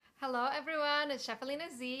Hello everyone, it's Chef Alina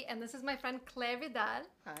Z and this is my friend Claire Vidal.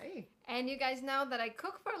 Hi. And you guys know that I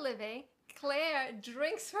cook for a living, Claire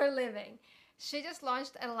drinks for a living. She just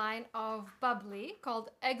launched a line of bubbly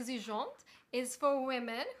called Exigeante. It's for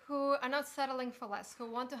women who are not settling for less, who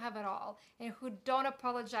want to have it all, and who don't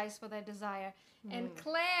apologize for their desire. And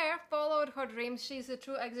Claire followed her dream. She's a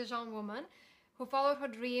true exigeante woman who followed her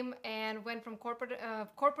dream and went from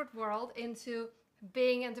corporate world into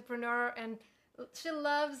being entrepreneur, and she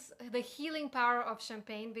loves the healing power of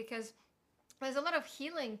champagne because there's a lot of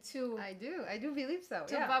healing to I do believe so.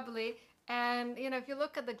 to bubbly. And you know, if you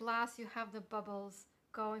look at the glass, you have the bubbles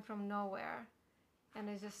going from nowhere, and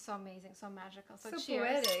it's just so amazing, so magical. So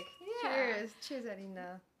cheers. Poetic. Yeah. Cheers. Cheers,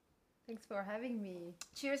 Alina. Thanks for having me.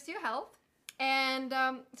 Cheers to your health. And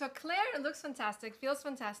so Claire looks fantastic, feels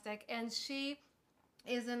fantastic, and she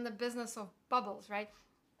is in the business of bubbles, right?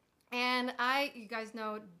 And you guys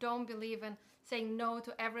know, don't believe in saying no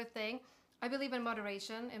to everything. I believe in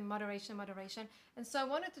moderation, moderation. And so I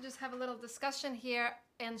wanted to just have a little discussion here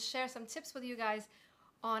and share some tips with you guys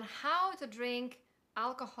on how to drink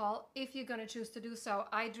alcohol if you're going to choose to do so.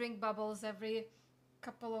 I drink bubbles every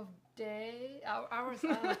couple of hours.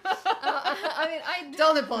 I mean,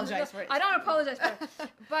 Don't apologize for it. I don't apologize for it.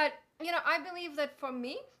 But, you know, I believe that for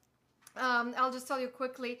me, I'll just tell you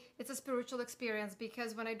quickly, it's a spiritual experience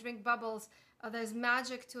because when I drink bubbles, there's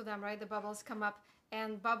magic to them, right? The bubbles come up,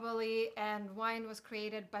 and bubbly and wine was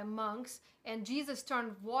created by monks, and Jesus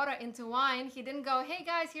turned water into wine. He didn't go, hey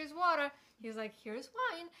guys, here's water. He was like, here's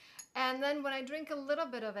wine. And then when I drink a little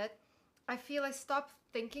bit of it, I feel I stop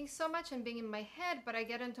thinking so much and being in my head, but I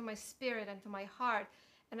get into my spirit, into my heart,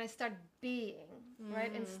 and I start being,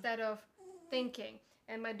 right? Instead of thinking.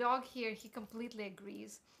 And my dog here, he completely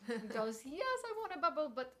agrees. He goes, yes, I want a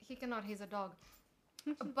bubble, but he cannot, he's a dog.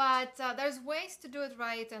 But there's ways to do it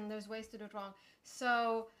right and there's ways to do it wrong.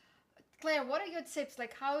 So, Claire, what are your tips?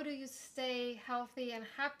 Like, how do you stay healthy and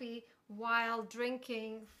happy while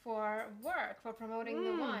drinking for work, for promoting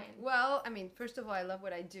the wine? Well, I mean, first of all, I love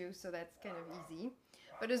what I do, so that's kind of easy.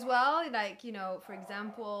 But as well, like, you know, for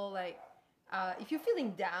example, like, if you're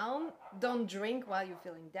feeling down, don't drink while you're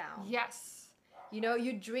feeling down. Yes. You know,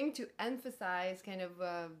 you drink to emphasize kind of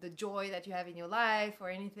the joy that you have in your life or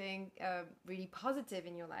anything really positive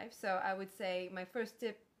in your life. So I would say my first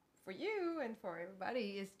tip for you and for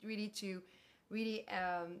everybody is really to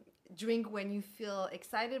drink when you feel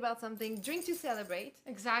excited about something. Drink to celebrate.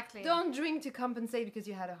 Exactly. Don't drink to compensate because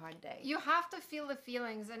you had a hard day. You have to feel the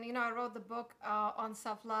feelings. And, you know, I wrote the book on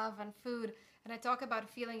self-love and food, and I talk about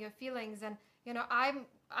feeling your feelings. And, you know,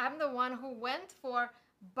 I'm the one who went for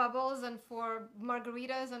bubbles and for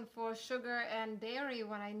margaritas and for sugar and dairy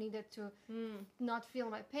when I needed to not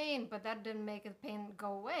feel my pain, but that didn't make the pain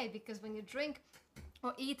go away, because when you drink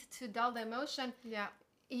or eat to dull the emotion,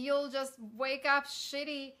 you'll just wake up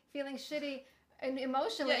feeling shitty and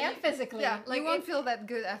emotionally and physically. Yeah, like you won't feel that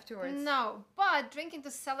good afterwards. No, but drinking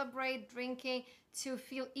to celebrate, drinking to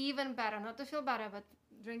feel even better, not to feel better, but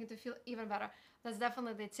drinking to feel even better. That's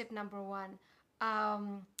definitely tip number one.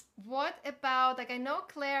 What about, like, I know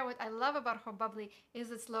Claire, what I love about her bubbly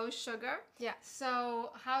is it's low sugar. Yeah.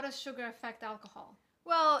 So how does sugar affect alcohol?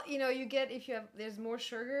 Well, you know, there's more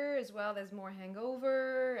sugar as well, there's more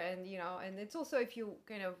hangover, and, you know, and it's also if you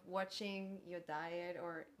kind of watching your diet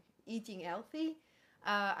or eating healthy.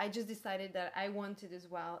 I just decided that I wanted as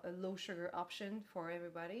well a low sugar option for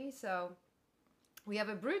everybody. So we have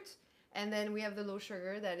a brut, and then we have the low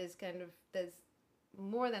sugar that's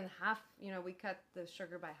more than half, you know, we cut the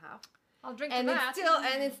sugar by half. I'll drink and that.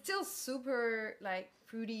 It's still super like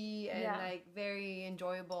fruity and like very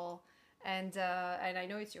enjoyable. And I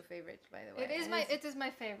know it's your favorite, by the way. It is my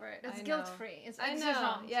favorite. It's guilt free. It's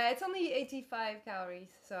exigeante. Yeah, it's only 85 calories,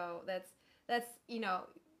 so that's you know,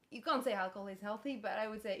 you can't say alcohol is healthy, but I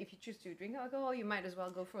would say if you choose to drink alcohol, you might as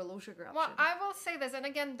well go for a low sugar option. Well, I will say this, and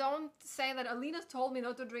again, don't say that Alina's told me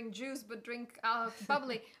not to drink juice, but drink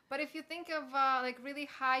bubbly. But if you think of like really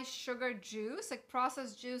high sugar juice, like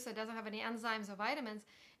processed juice that doesn't have any enzymes or vitamins,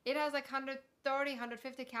 it has like 130,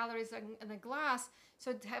 150 calories in the glass,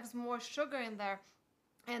 so it has more sugar in there.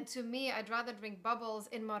 And to me, I'd rather drink bubbles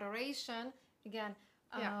in moderation, again,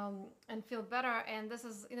 and feel better. And this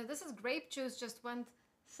is grape juice just went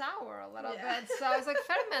sour a little bit, so it's like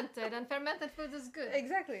fermented, and fermented food is good.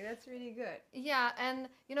 Exactly, that's really good. Yeah, and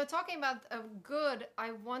you know, talking about good,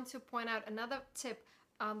 I want to point out another tip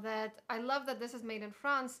that I love, that this is made in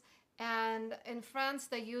France, and in France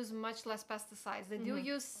they use much less pesticides. They do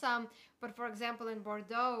use some, but for example in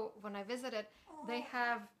Bordeaux, when I visited, they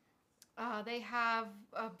have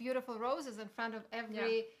beautiful roses in front of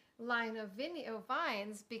every line of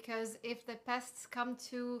vines, because if the pests come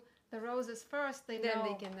to the roses first, they Then know.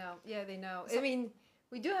 they can know. Yeah, they know. So- I mean,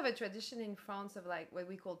 we do have a tradition in France of like what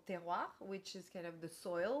we call terroir, which is kind of the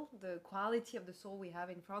soil. The quality of the soil we have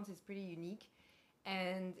in France is pretty unique.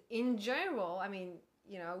 And in general, I mean,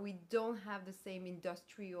 you know, we don't have the same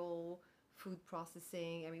industrial food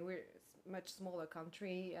processing. I mean, we're a much smaller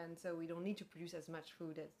country, and so we don't need to produce as much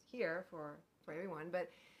food as here for everyone.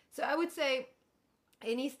 But so I would say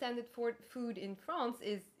any standard for food in France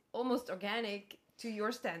is almost organic to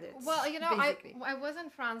your standards. Well, you know, basically. I was in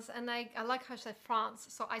France, and I like how she said France,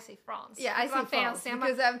 so I say France. Yeah, I say France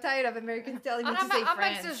because I'm tired of Americans telling me to say I'm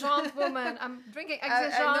France. exigeante woman. I'm drinking No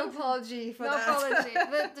exigeante. apology for No that.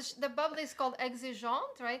 apology. The bubbly is called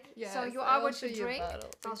exigeante, right? Yes, so you I are will what show you you a drink.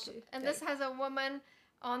 bottle. And this has a woman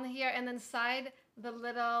on here, and inside the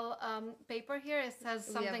little paper here, it says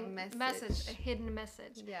We have something, message. message, a hidden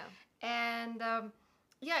message. Yeah. And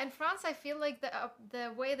yeah, in France, I feel like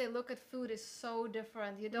the way they look at food is so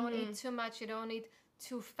different. You don't eat too much. You don't eat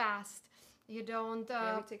too fast. You don't.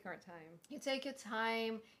 Yeah, we take our time. You take your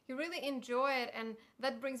time. You really enjoy it, and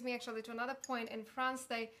that brings me actually to another point. In France,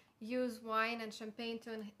 they use wine and champagne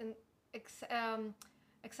to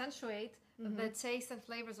accentuate the taste and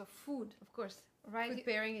flavors of food. Of course. Right? Food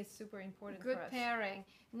pairing is super important Good for us. pairing,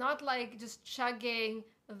 not like just chugging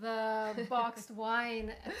the boxed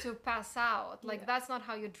wine to pass out. Like that's not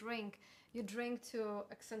how you drink. You drink to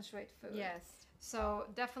accentuate food. Yes. So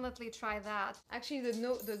definitely try that. Actually,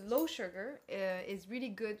 the low sugar is really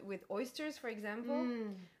good with oysters, for example.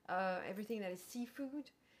 Everything that is seafood.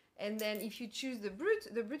 And then if you choose the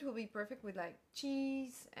brut will be perfect with like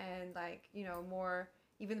cheese and like, you know, more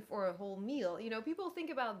even for a whole meal. You know, people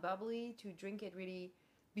think about bubbly to drink it really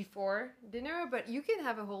before dinner, but you can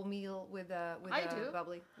have a whole meal with a do.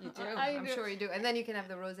 bubbly. You do. I'm sure you do. And then you can have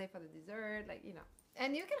the rosé for the dessert, like, you know.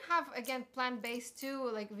 And you can have, again, plant-based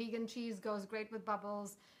too, like vegan cheese goes great with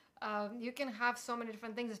bubbles. You can have so many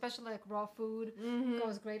different things, especially like raw food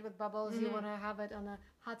goes great with bubbles. You want to have it on a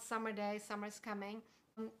hot summer day. Summer's coming.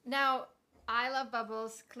 Now, I love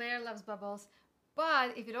bubbles. Claire loves bubbles.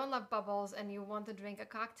 But if you don't love bubbles and you want to drink a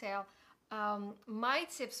cocktail, my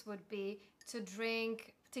tips would be to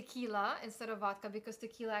drink tequila instead of vodka, because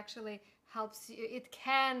tequila actually helps you. It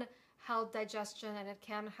can help digestion and it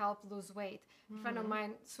can help lose weight. A friend of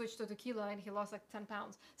mine switched to tequila and he lost like 10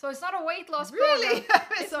 pounds. So it's not a weight loss Really?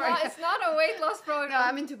 program. Sorry. It's not a weight loss program. No,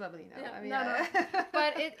 I'm into bubbly now. Yeah, I mean, no.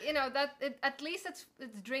 But it, you know, at least it's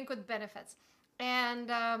drink with benefits. And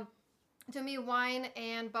to me, wine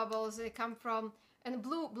and bubbles, they come from, and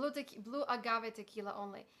blue agave tequila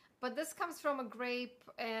only. But this comes from a grape,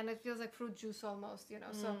 and it feels like fruit juice almost, you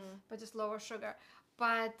know. So, but just lower sugar.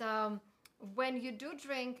 But when you do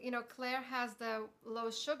drink, you know, Claire has the low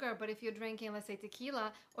sugar. But if you're drinking, let's say,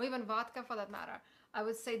 tequila or even vodka for that matter, I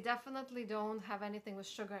would say definitely don't have anything with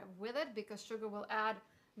sugar with it, because sugar will add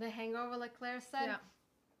the hangover, like Claire said. Yeah.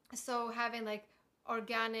 So having like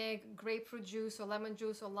organic grapefruit juice or lemon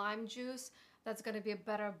juice or lime juice, that's going to be a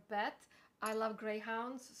better bet. I love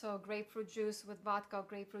Greyhounds, so grapefruit juice with vodka, or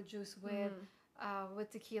grapefruit juice with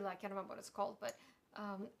tequila. I can't remember what it's called, but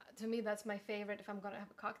to me that's my favorite if I'm going to have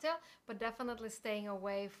a cocktail. But definitely staying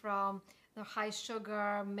away from the high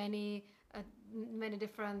sugar, many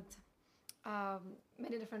different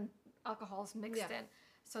alcohols mixed in.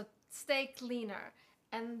 So stay cleaner.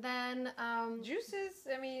 And then juices,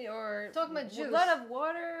 I mean, or talking about juice, a lot of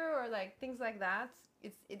water or like things like that.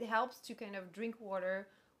 It helps to kind of drink water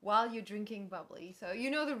while you're drinking bubbly. So you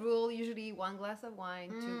know the rule, usually 1 glass of wine,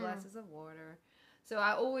 2 glasses of water. So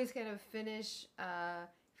I always kind of finish,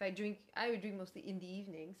 if I would drink mostly in the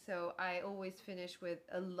evening. So I always finish with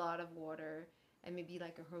a lot of water and maybe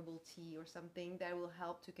like a herbal tea or something that will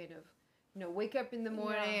help to kind of, you know, wake up in the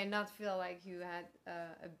morning and not feel like you had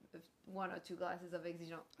 1 or 2 glasses of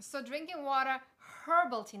exigent. So drinking water,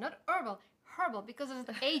 herbal tea, not herbal, because there's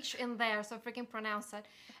an H in there, so freaking pronounce it.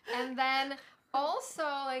 And then also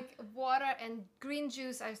like water and green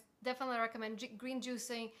juice. I definitely recommend green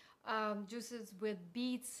juicing, juices with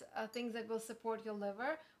beets, things that will support your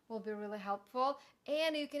liver will be really helpful.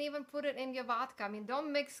 And you can even put it in your vodka. I mean,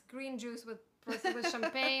 don't mix green juice with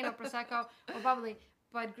champagne or Prosecco or bubbly,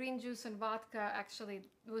 but green juice and vodka actually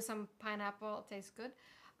with some pineapple tastes good.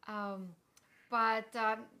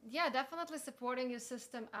 Yeah, definitely supporting your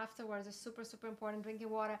system afterwards is super, super important. Drinking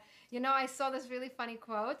water. You know, I saw this really funny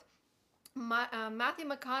quote. Matthew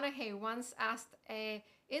McConaughey once asked a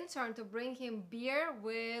intern to bring him beer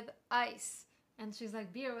with ice. And she's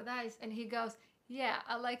like, beer with ice? And he goes, yeah,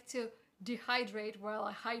 I like to dehydrate while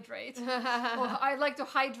I hydrate. Or I like to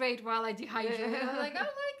hydrate while I dehydrate. I'm like, I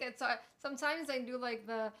like it. So sometimes I do like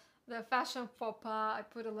the the fashion faux pas. I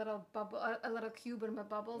put a little bubble, a little cube in my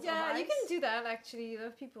bubbles. Yeah, of you ice. can do that actually. A lot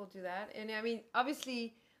of people do that, and I mean, obviously,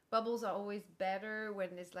 bubbles are always better when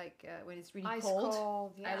it's like when it's really Ice cold.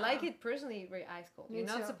 cold. I Yeah. like it personally very ice cold. Me You're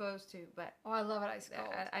not too. supposed to, but Oh, I love it ice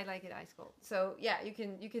cold. I like it ice cold. So yeah, you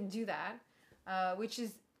can do that, which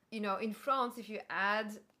is in France if you add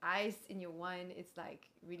ice in your wine, it's like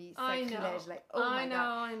really I know. sacrilege. Like oh I my know,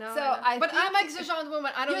 god. I know. So I know. But think- I'm exigeante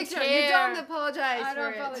woman. I don't you care. don't apologize. I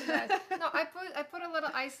don't for it. apologize. No, I put a little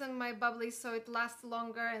ice in my bubbly so it lasts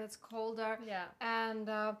longer and it's colder. Yeah. And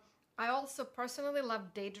I also personally love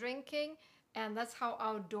day drinking, and that's how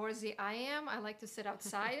outdoorsy I am. I like to sit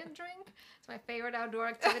outside and drink. It's my favorite outdoor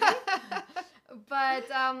activity. But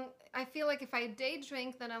I feel like if I day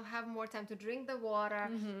drink, then I'll have more time to drink the water,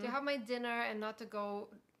 to have my dinner, and not to go,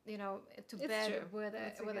 to It's bed true. with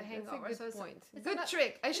That's a hangover. That's a So good it's- point. it's Good not-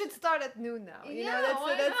 trick. I should start at noon now. Yeah, That's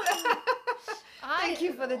why that's. Thank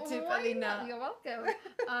you for the tip, why Alina. not? You're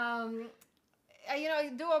welcome.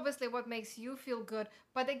 Do obviously what makes you feel good.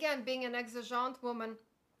 But again, being an exigeante woman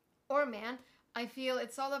or man, I feel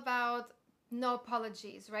it's all about no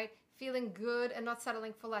apologies, right? Feeling good and not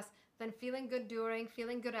settling for less. Then feeling good during,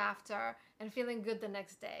 feeling good after, and feeling good the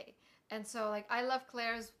next day. And so, like, I love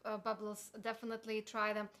Claire's bubbles. Definitely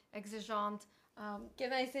try them. Exigeante.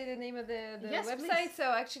 Can I say the name of the Yes, website? please. So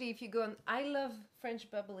actually, if you go on I love French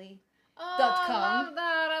bubbly, Oh, .com. I love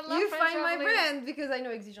that. I love you French find my bubbly. brand because I know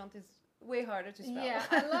exigeante is way harder to spell. Yeah,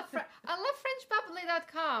 I love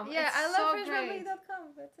FrenchBubbly.com. Yeah, It's I love so great. FrenchBubbly.com.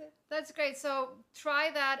 That's it. That's great. So try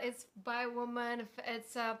that. It's by a woman.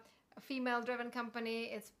 It's a female-driven company.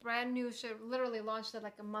 It's brand new. She literally launched it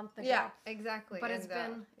like a month ago. Yeah, exactly. But it's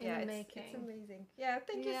And, been in the it's making. amazing. Yeah,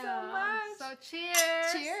 thank you so Yeah. much. So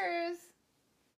cheers. Cheers.